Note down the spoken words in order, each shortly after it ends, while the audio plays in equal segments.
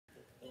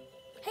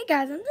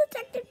guys, I'm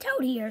Detective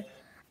Toad here.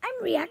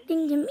 I'm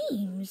reacting to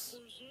memes.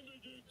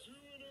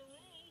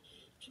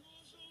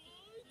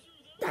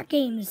 That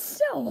game is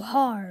so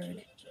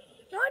hard.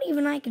 Not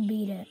even I could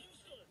beat it.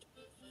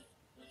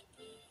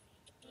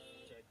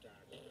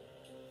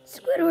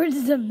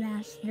 Squidward's a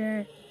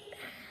master.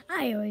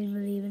 I always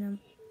believe in him.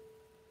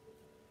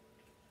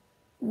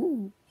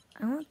 Ooh,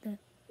 I want that.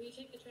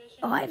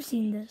 Oh, I've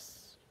seen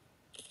this.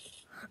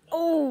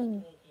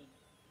 Oh.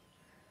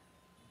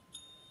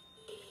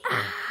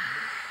 Ah.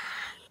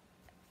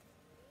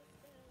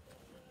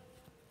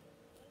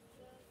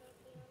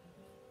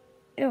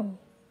 Ew,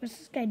 what's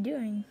this guy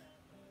doing?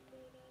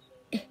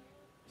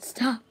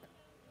 Stop.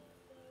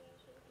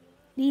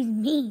 These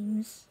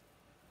memes.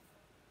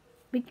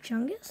 Big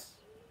Chungus?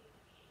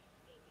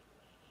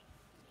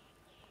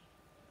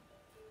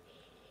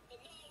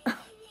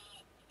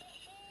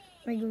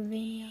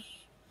 Megalovania.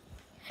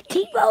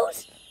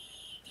 T-Pose?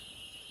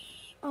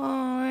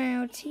 Oh,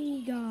 hail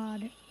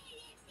T-God.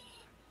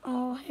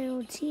 Oh,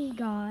 hail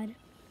T-God.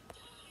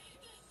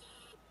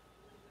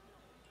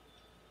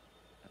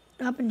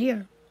 What happened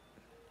here?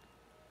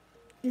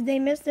 Did they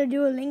miss their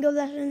Duolingo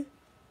lesson?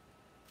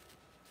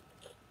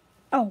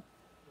 Oh.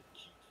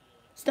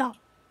 Stop.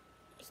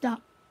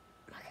 Stop.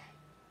 Okay.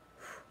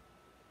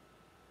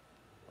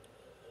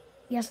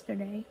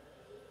 Yesterday.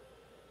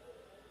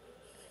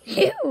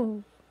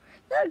 Ew.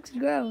 That looks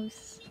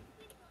gross.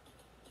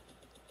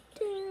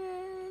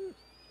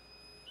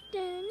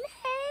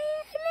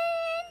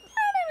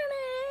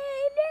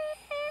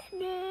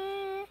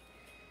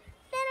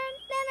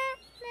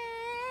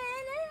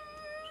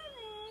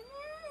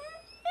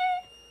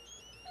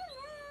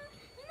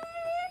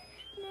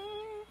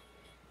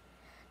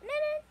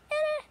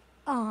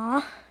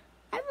 Aw,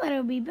 I thought it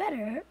would be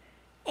better.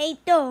 Hey,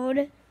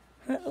 Toad.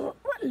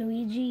 What,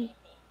 Luigi?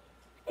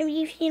 Have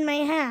you seen my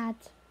hat?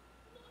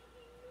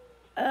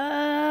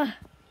 No,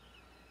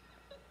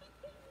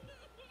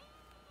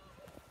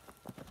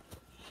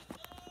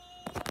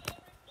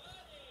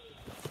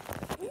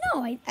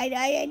 I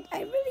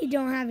really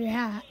don't have your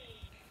hat.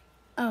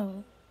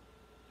 Oh.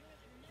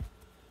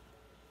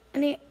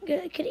 And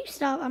could you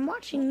stop? I'm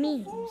watching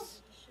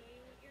memes.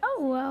 Oh,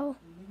 well.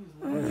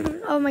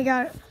 Oh my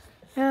god.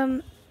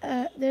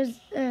 There's,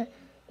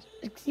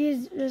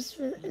 excuse this.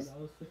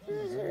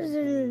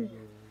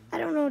 I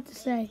don't know what to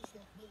say.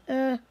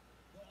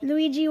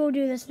 Luigi will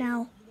do this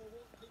now.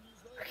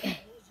 Okay.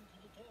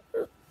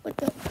 What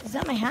the? Is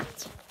that my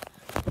hat?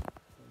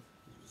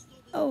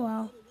 Oh,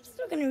 wow.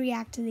 Still gonna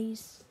react to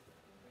these.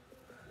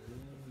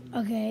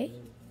 Okay.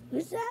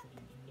 Who's that?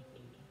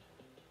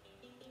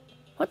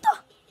 What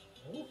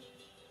the?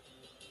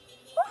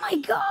 Oh my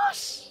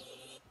gosh!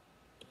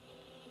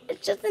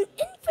 It's just an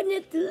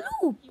infinite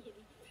loop.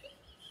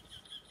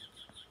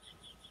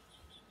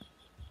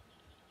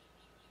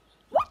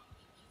 What?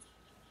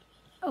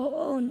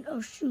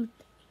 Oh shoot.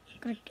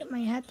 Gotta get my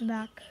hat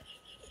back.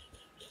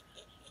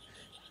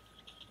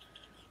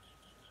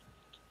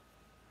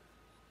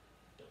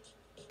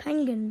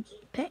 Penguin.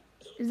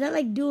 Is that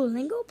like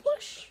Duolingo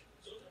push?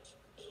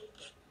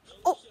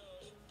 Oh!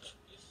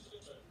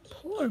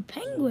 Poor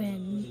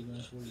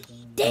penguin.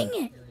 Dang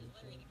it!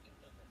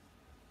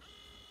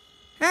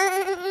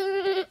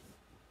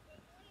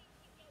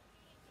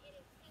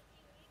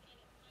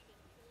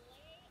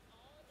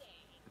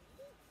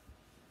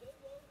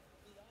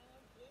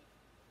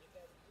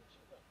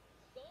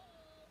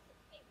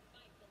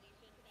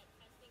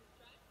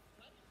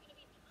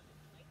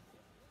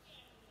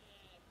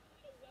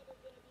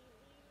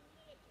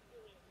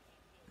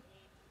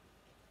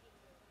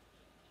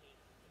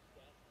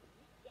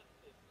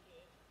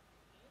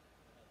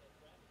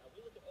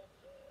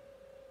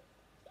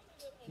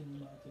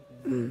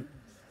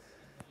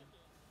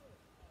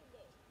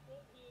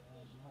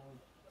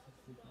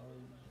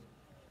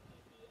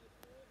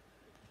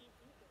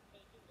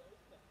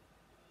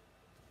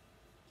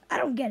 I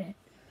don't get it.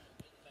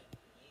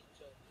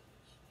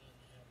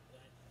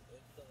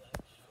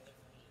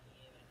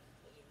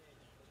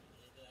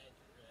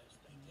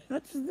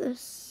 What's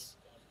this?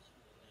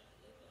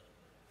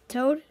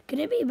 Toad, could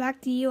it be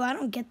back to you? I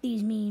don't get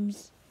these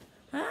memes.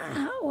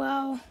 Oh,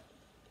 well.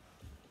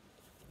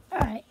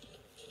 Alright.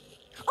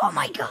 Oh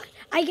my god!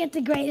 I get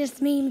the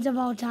greatest memes of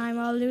all time,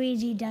 while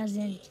Luigi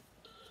doesn't.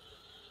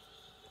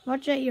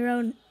 Watch at your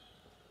own.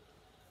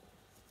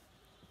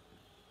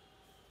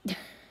 Is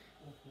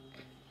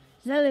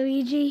that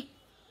Luigi?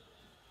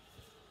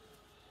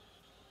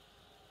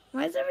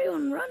 Why is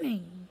everyone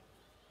running?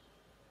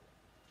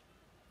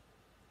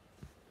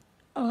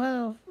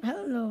 Oh,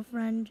 hello,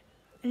 friend.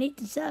 I need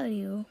to tell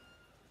you.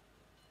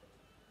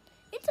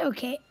 It's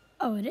okay.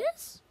 Oh, it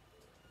is?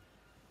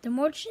 The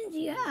more chins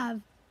you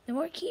have, the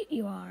more cute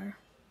you are.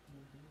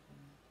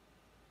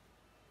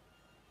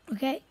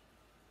 Okay?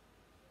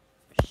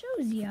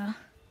 Shows ya.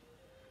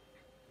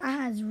 I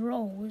has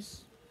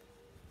rolls.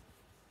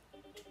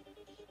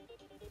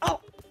 Oh!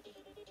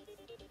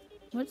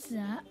 What's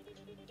that?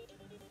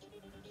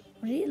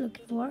 What are you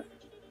looking for?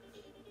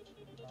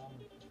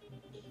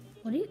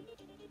 What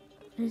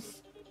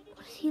is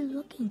he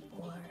looking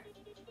for?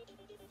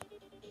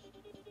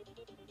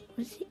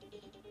 What is he?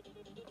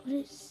 What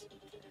is?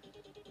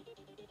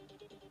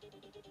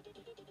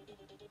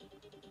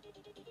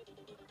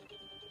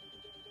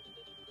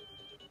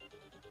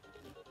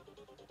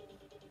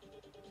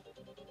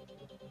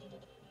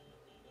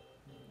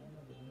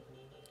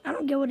 I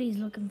don't get what he's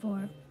looking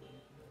for.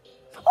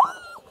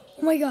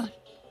 Oh my god.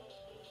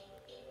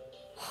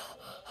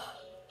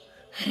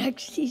 It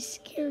actually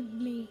scared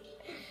me.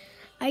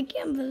 I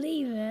can't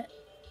believe it.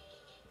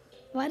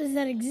 Why does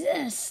that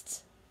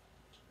exist?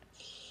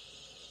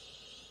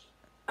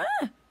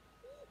 Ah!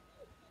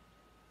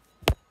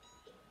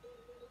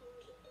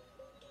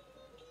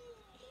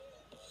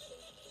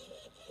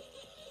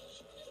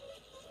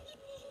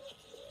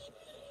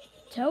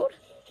 Toad?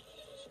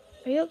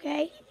 Are you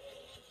okay?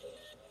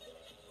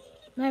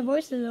 My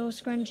voice is a little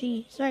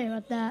scrunchy. Sorry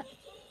about that.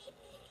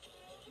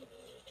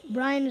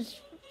 Brian is...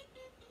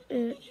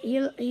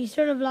 he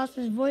sort of lost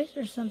his voice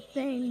or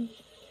something.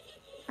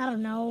 I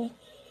don't know.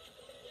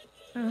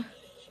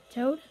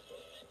 Toad?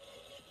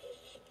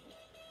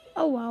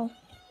 Oh well.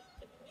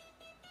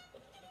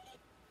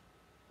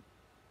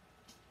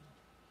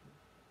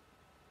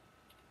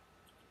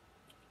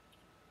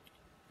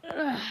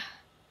 Ugh.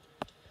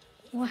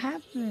 What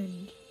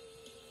happened?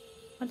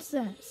 What's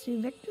that?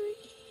 See victory?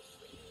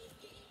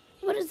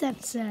 What does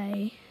that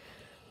say?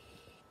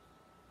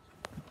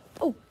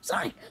 Oh,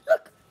 Sonic!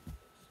 Look!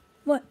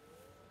 What?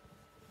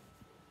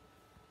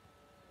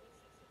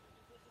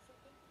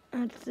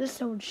 It's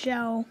this old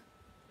shell.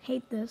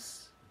 Hate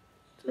this.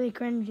 It's really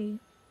cringy.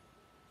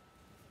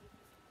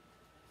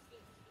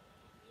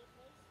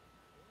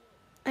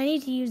 I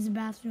need to use the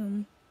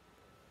bathroom.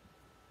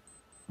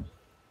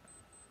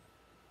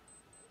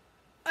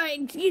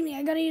 Alright, excuse me,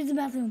 I gotta use the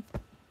bathroom.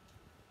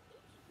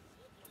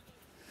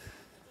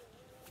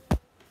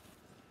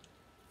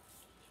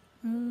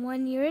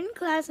 When you're in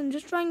class, I'm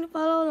just trying to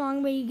follow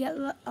along, but you get...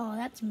 Oh,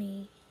 that's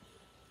me.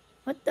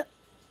 What the...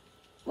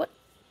 What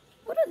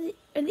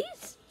are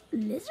these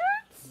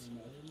lizards?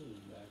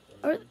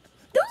 Or...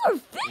 Those are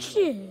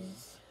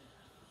fishes!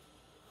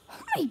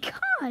 Oh my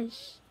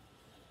gosh!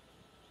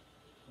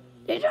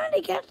 They're trying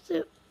to catch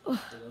the...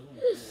 Oh.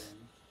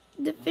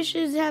 The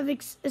fishes have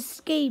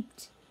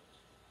escaped.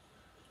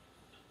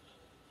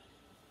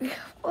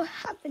 What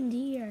happened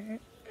here?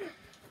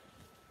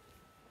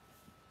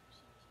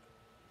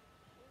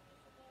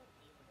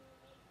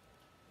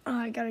 Oh,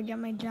 I gotta get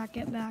my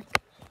jacket back.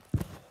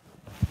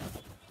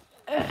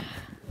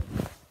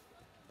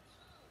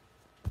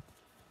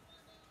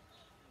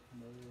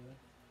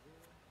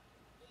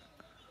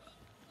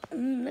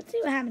 Let's see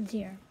what happens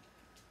here.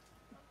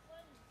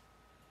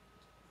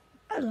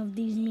 I love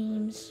these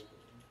memes.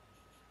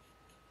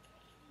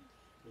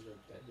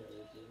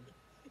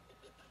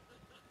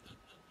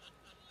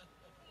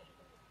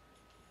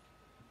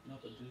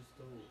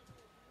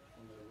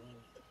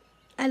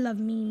 I love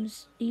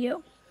memes.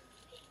 You?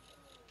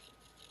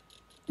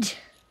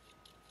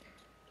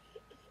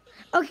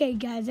 Okay,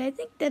 guys, I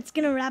think that's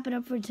going to wrap it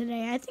up for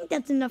today. I think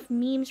that's enough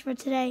memes for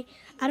today.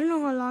 I don't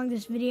know how long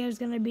this video is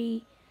going to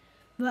be,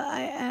 but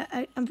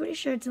I'm pretty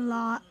sure it's a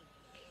lot.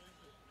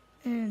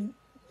 And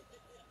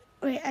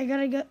wait, I got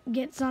to go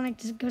get Sonic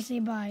to go say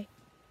bye.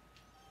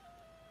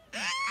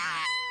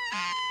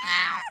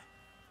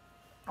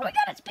 Oh my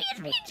god, it's me, it's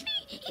me, it's me.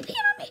 He peed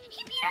on me,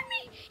 he peed on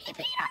me, he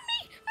peed on me.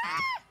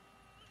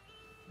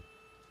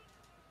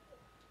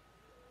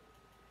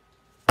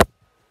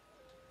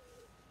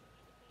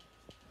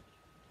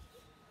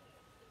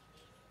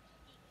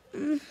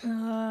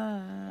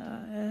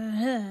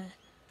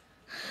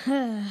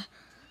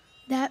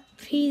 That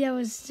pee that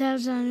was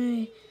stuffed on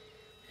me.